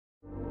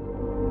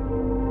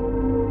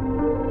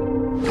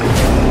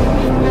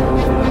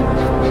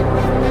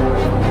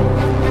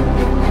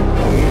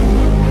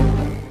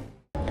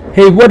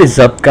Hey, what is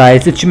up,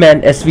 guys? It's your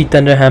man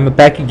SVThunderhammer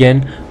back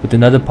again with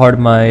another part of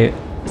my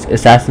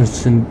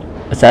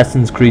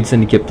Assassin's Creed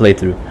Syndicate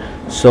playthrough.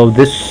 So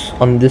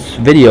on this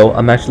video,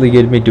 I'm actually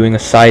going to be doing a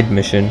side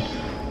mission,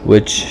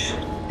 which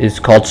is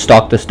called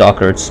Stalk the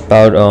Stalker. It's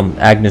about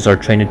Agnes, our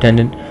train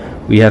attendant.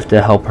 We have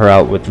to help her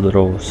out with a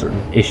little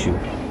certain issue.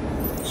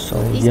 So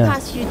These yeah.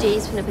 past few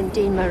days when I've been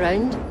doing my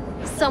round,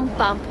 some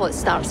bampot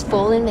starts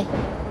following me.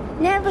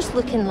 Nervous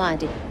looking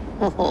laddie.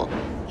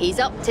 He's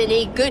up to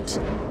no good.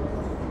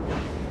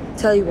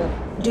 Tell you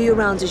what, do your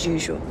rounds as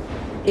usual.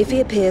 If he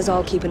appears,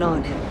 I'll keep an eye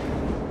on him.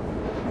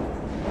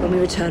 When we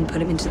return,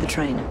 put him into the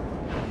train.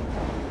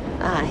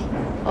 Aye,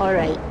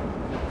 alright.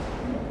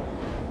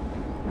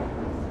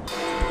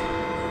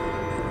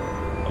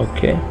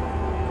 Okay.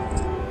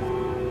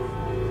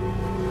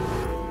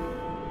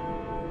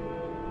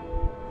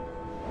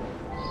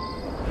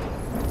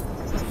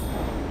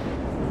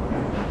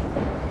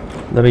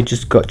 Let me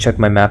just go check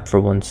my map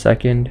for 1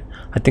 second.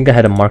 I think I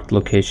had a marked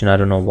location. I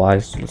don't know why.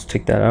 So let's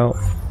take that out.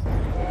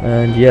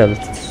 And yeah,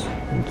 let's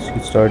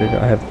get started.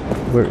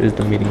 Where is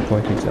the meeting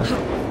point exactly?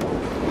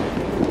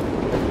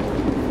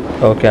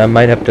 Okay, I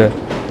might have to.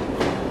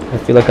 I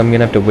feel like I'm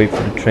gonna have to wait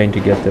for the train to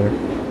get there.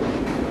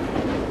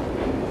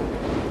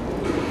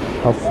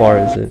 How far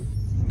is it?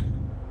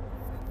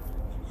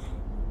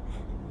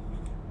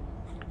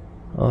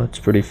 Oh, it's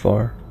pretty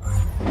far.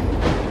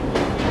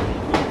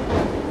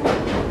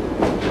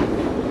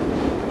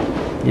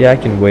 Yeah, I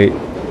can wait.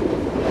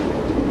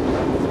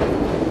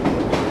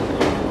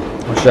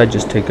 Or should I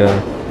just take a...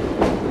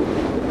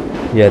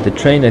 Yeah, the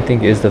train I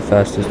think is the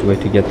fastest way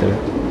to get there.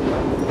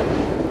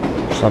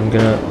 So I'm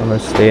gonna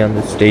stay on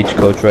the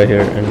stagecoach right here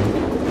and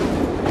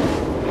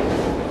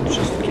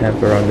just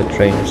camp around the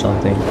train or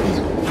something.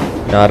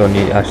 No, I don't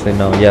need... Actually,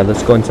 no. Yeah,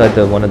 let's go inside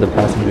one of the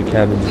passenger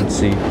cabins and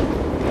see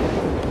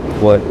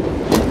what...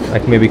 I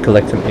can maybe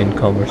collect some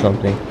income or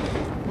something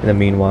in the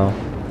meanwhile.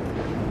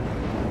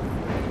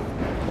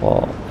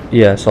 Well,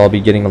 yeah, so I'll be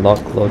getting a lot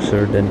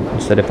closer than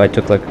instead if I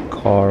took like a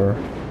car.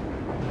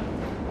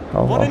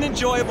 What an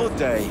enjoyable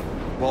day.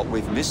 What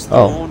with Miss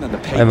Thorne and the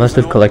papers. I must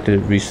have collected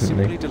it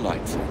recently. Simply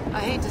delightful. I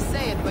hate to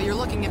say it, but you're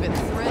looking a bit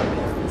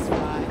threadbare this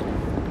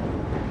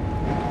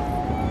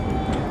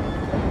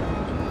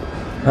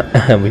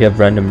ride. We have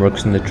random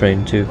rooks in the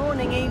train too.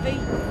 Morning, Evie.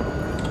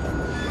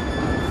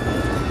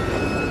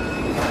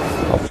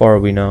 How far are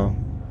we now?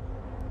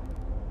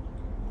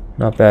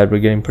 Not bad, we're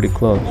getting pretty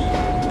close.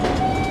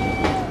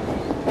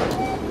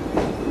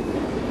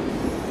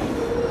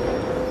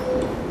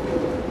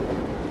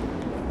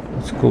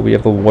 Cool, we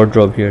have a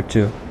wardrobe here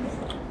too.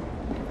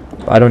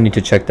 I don't need to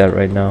check that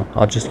right now.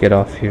 I'll just get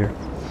off here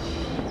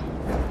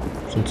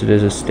since it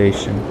is a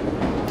station.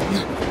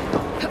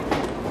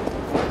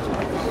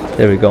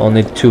 There we go,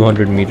 only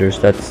 200 meters.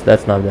 That's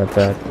not that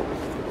bad.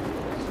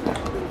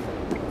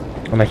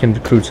 And I can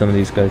recruit some of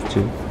these guys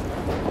too.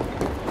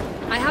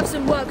 I have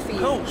some work for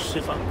you. Oh,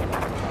 Sifa.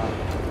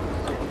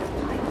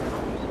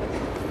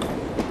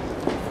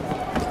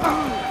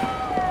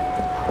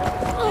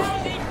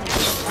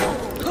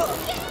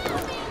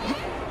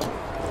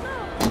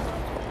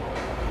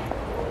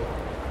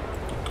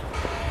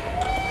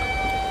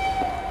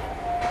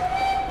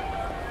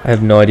 I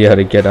have no idea how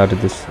to get out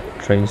of this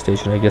train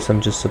station. I guess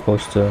I'm just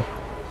supposed to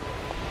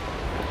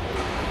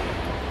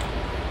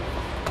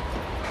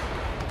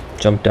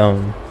jump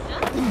down.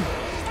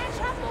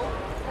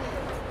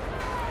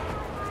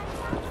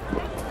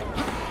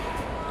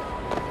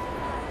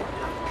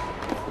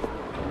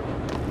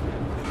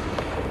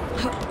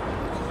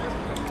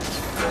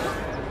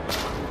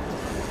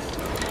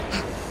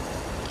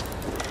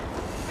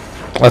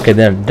 Okay,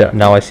 then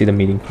now I see the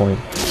meeting point.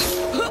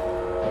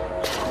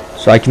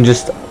 So I can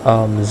just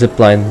zip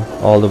line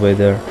all the way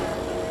there.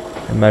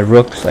 And my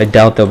rooks, I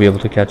doubt they'll be able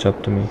to catch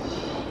up to me.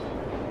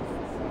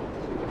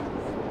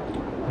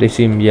 They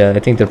seem, yeah, I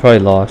think they're probably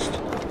lost.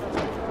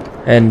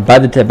 And by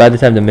the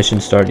time the mission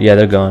starts, yeah,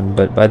 they're gone.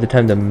 But by the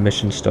time the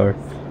mission starts,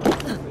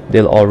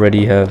 they'll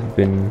already have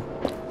been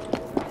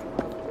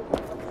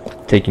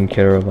taken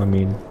care of. I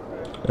mean,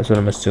 that's what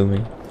I'm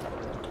assuming.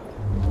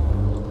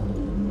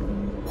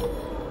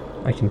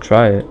 I can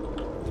try it.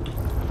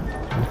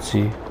 Let's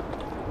see.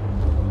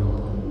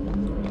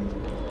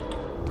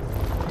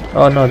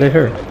 Oh no, they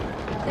hurt.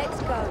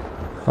 Let's go.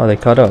 Oh, they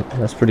caught up.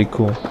 That's pretty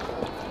cool.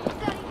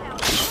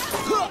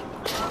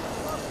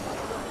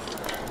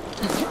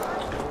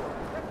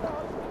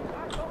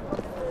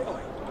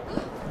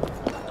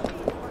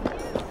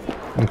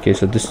 Okay,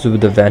 so this is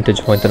the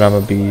vantage point that I'm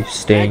gonna be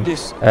staying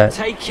Agnes, at.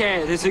 take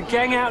care. There's a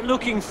gang out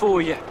looking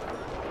for you.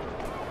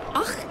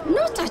 Ugh,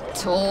 not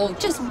at all.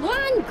 Just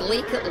one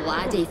glaikit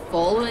laddie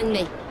following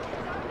me.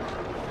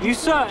 You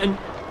certain?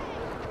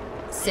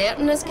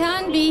 Certain as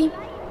can be.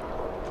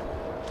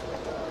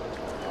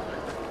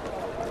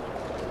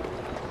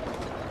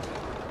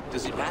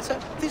 Does it matter?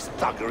 This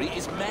thuggery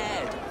is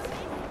mad.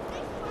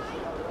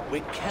 We're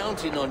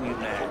counting on you,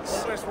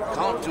 Mads.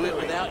 Can't do it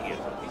without you.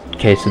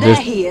 Okay, so There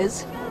he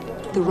is,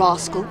 the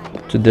rascal.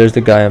 there's the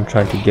guy I'm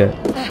trying to get.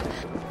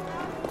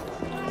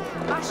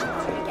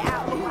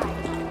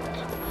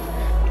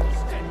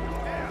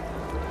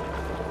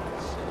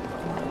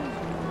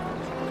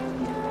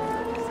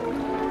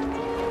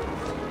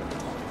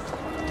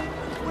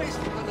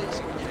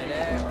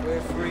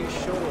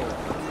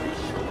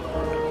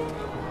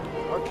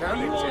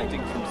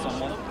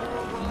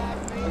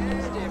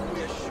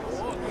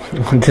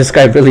 This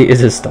guy really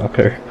is a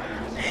stalker.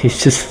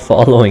 He's just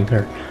following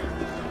her.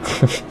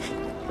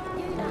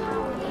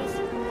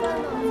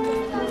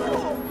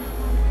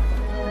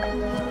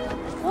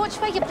 Watch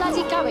where you're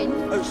bloody going.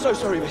 Oh, so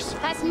sorry, miss.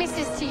 That's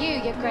Mrs. to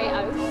you, you great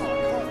oaf.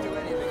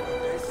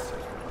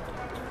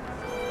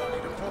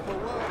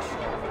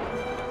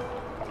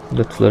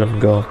 Let's let him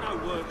go.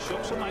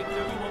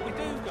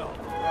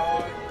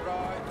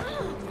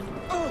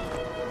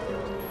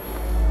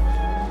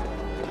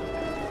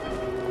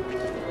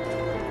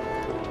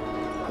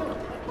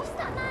 What's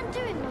that man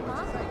doing,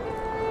 Mama?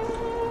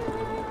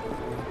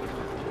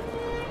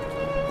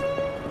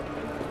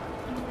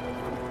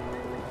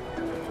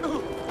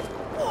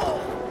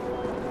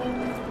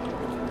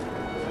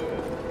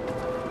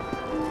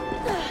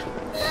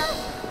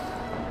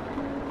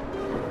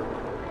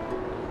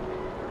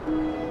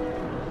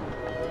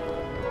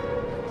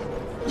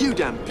 You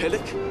damn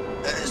pillock.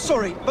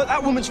 Sorry, but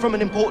that woman's from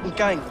an important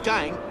gang.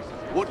 Gang?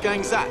 What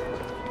gang's that?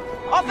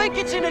 I think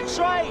it's in a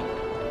train.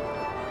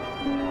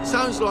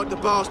 Sounds like the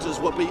bastards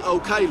will be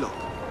okay, look.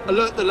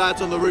 Alert the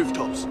lads on the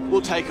rooftops.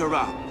 We'll take her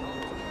out.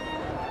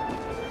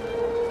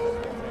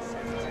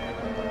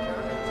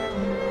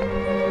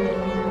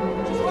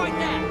 She's right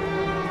there.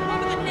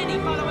 Remember the ninny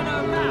following her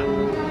about?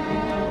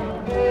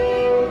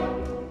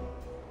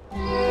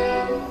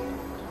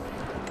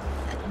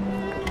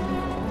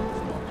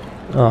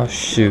 Oh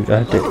shoot,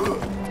 I did.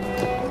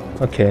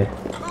 Okay,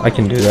 I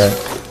can do that.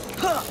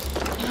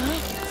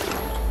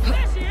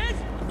 There she is.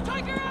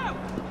 Take her out.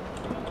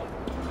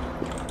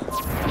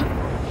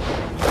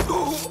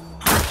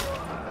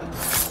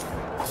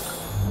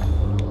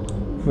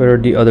 Where are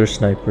the other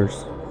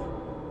snipers?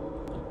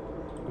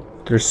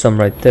 There's some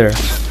right there.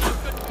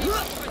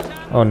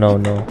 Oh no,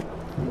 no.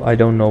 I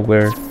don't know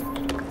where.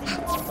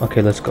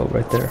 Okay, let's go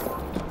right there.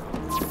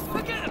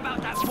 Forget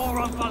about that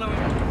moron following.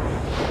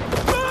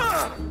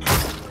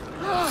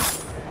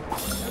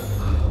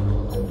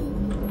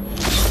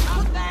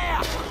 Out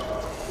there.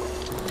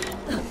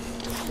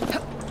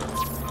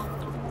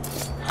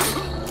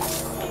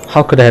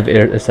 How could I have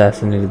air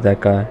assassinated that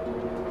guy?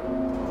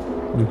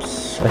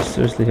 I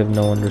seriously have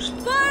no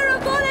understanding. Fire a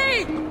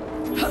volley.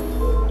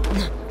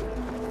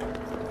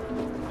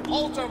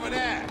 Halt over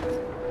there!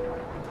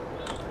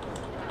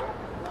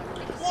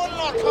 One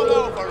lot come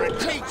over and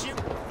teach you.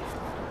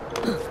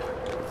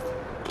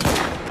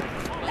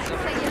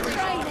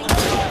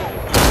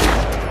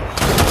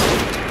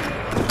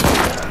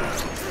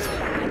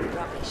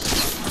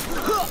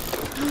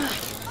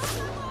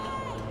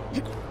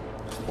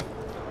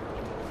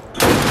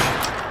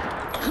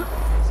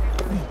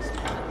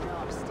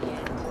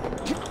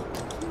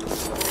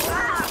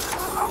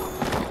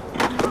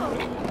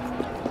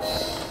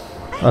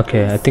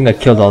 Okay, I think I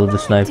killed all of the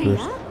snipers.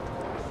 Of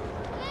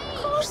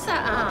course I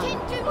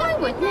am. Why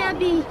wouldn't I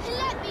be?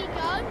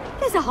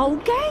 There's a whole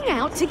gang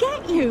out to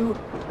get you.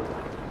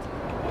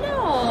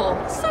 No,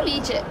 some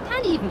idiot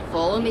can't even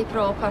follow me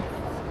proper.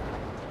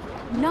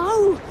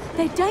 No,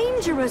 they're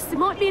dangerous. There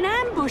might be an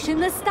ambush in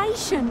the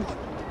station.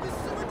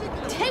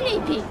 Tinny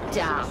be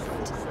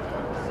daft.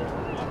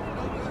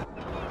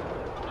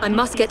 I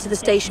must get to the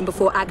station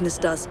before Agnes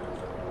does.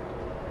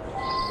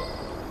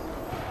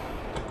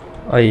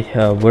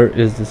 Where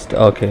is this?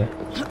 Okay,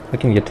 I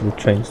can get to the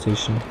train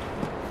station.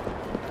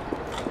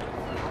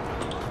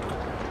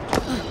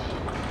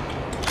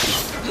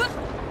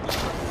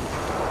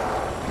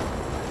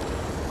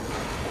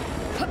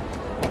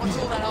 What's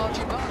all that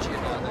argy-bargy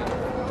about then?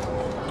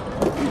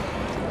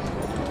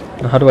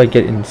 Now, how do I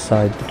get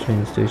inside the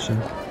train station?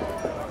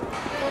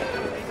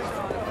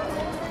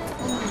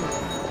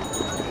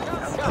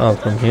 Oh,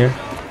 from here?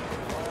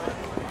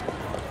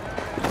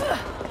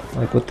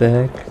 Like, what the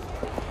heck?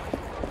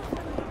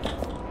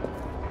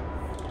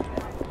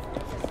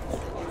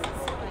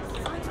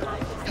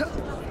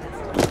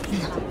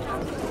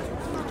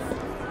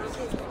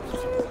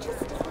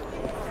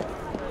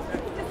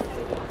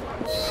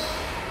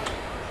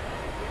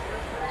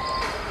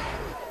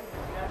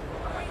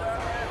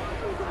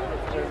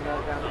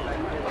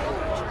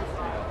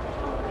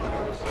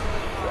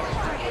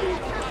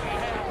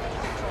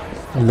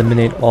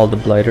 Eliminate all the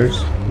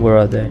blighters. Where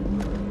are they?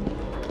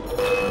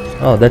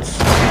 Oh, that's...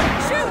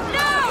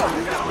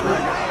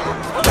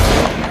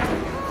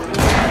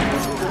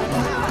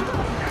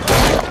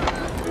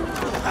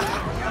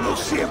 We'll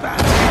see about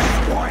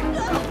this, swine.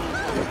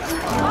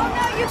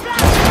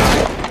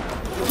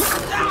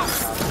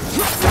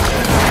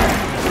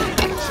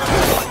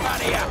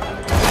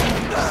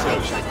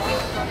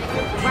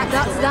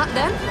 That's that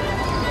then?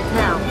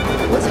 Now,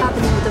 what's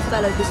happening with the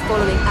fellow who's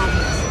following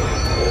Agnes?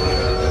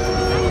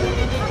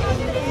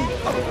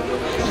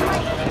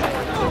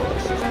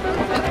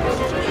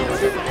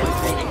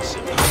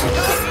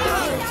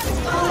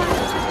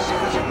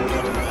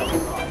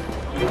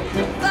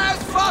 As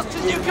fast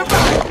as you can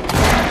run.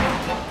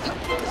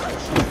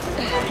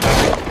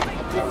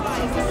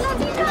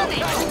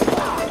 Bloody.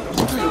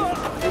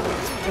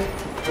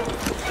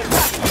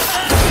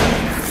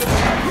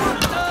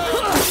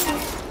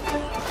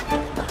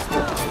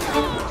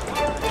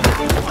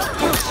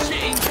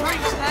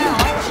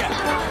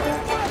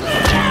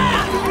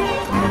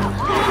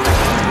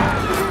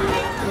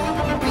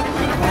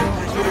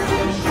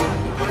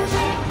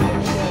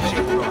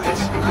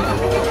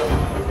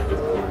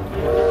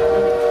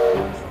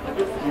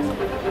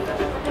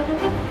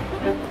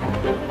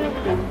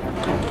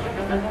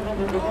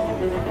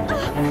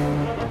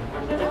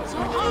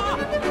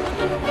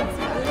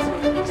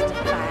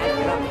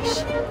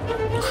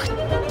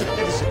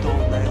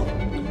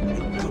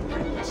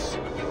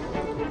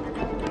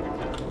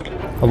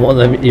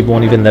 It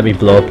won't even let me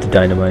blow up the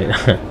dynamite.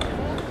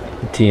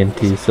 The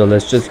TNT. So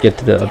let's just get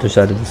to the other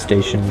side of the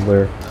station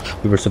where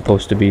we were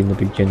supposed to be in the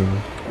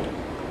beginning.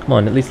 Come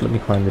on, at least let me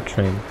climb the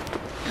train.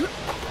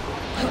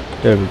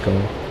 There we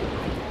go.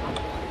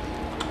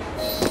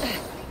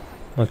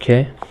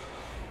 Okay.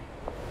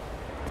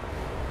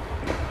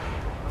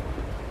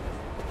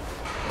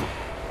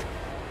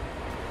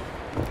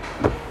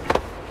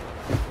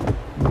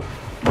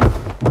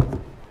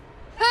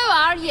 Who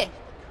are you?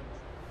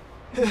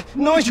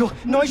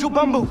 Nigel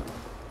Bumble.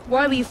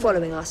 Why were you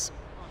following us?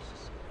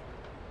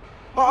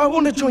 I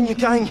want to join your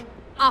gang.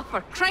 Ah,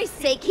 for Christ's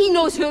sake, he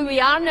knows who we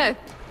are now.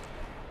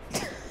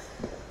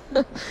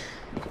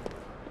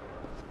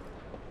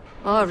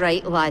 All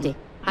right, laddie.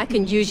 I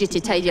can use you to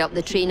tidy up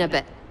the train a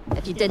bit,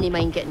 if you didn't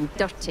mind getting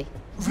dirty.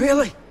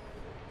 Really?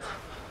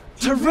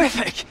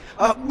 Terrific!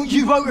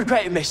 You won't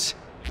regret it, miss.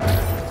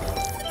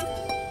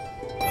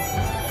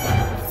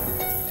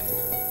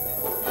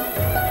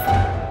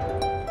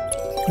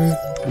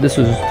 This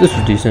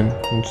was decent.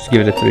 I'll just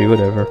give it a 3,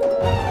 whatever.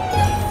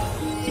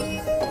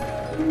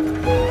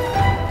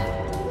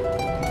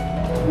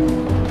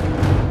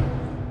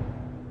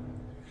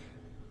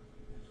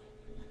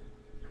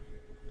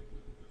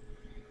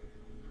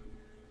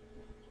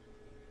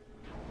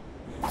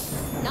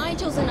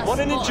 Nigel's in a What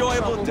an spot of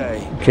enjoyable trouble.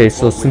 day. Okay,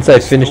 so since I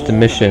finished the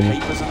mission,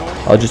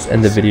 I'll just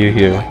end the video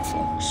here.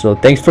 So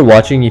thanks for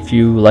watching. If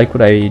you like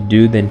what I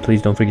do, then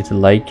please don't forget to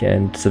like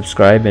and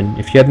subscribe. And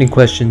if you have any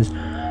questions,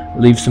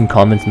 leave some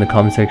comments in the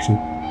comment section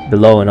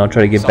below, and I'll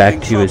try to get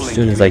back to you as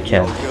soon as I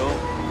can.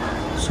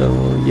 So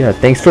yeah,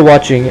 thanks for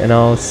watching, and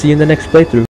I'll see you in the next playthrough.